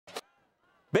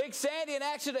Big Sandy in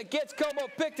action that gets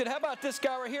Como-Picton. How about this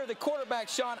guy right here? The quarterback,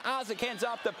 Sean Isaac, hands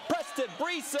off to Preston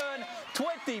Breeson.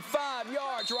 25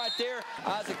 yards right there.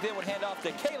 Isaac then would hand off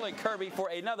to Kalen Kirby for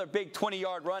another big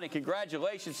 20-yard run. And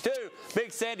congratulations to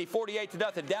Big Sandy,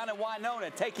 48-0 down in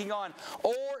Winona, taking on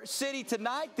Ore City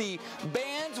tonight. The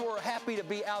bands were happy to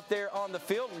be out there on the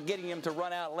field, getting him to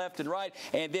run out left and right.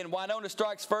 And then Winona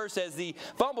strikes first as the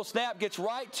fumble snap gets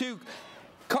right to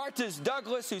Cartes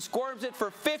Douglas, who squirms it for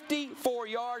 54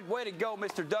 yards. Way to go,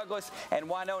 Mr. Douglas. And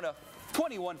Winona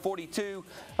 21-42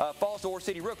 falls to Ore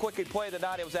City. Real quickly, play of the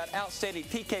night. It was that outstanding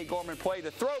TK Gorman play.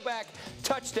 The throwback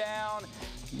touchdown.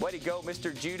 Way to go,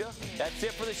 Mr. Judah. That's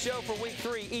it for the show for Week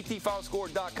 3.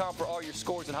 ETFinalscore.com for all your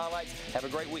scores and highlights. Have a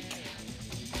great week.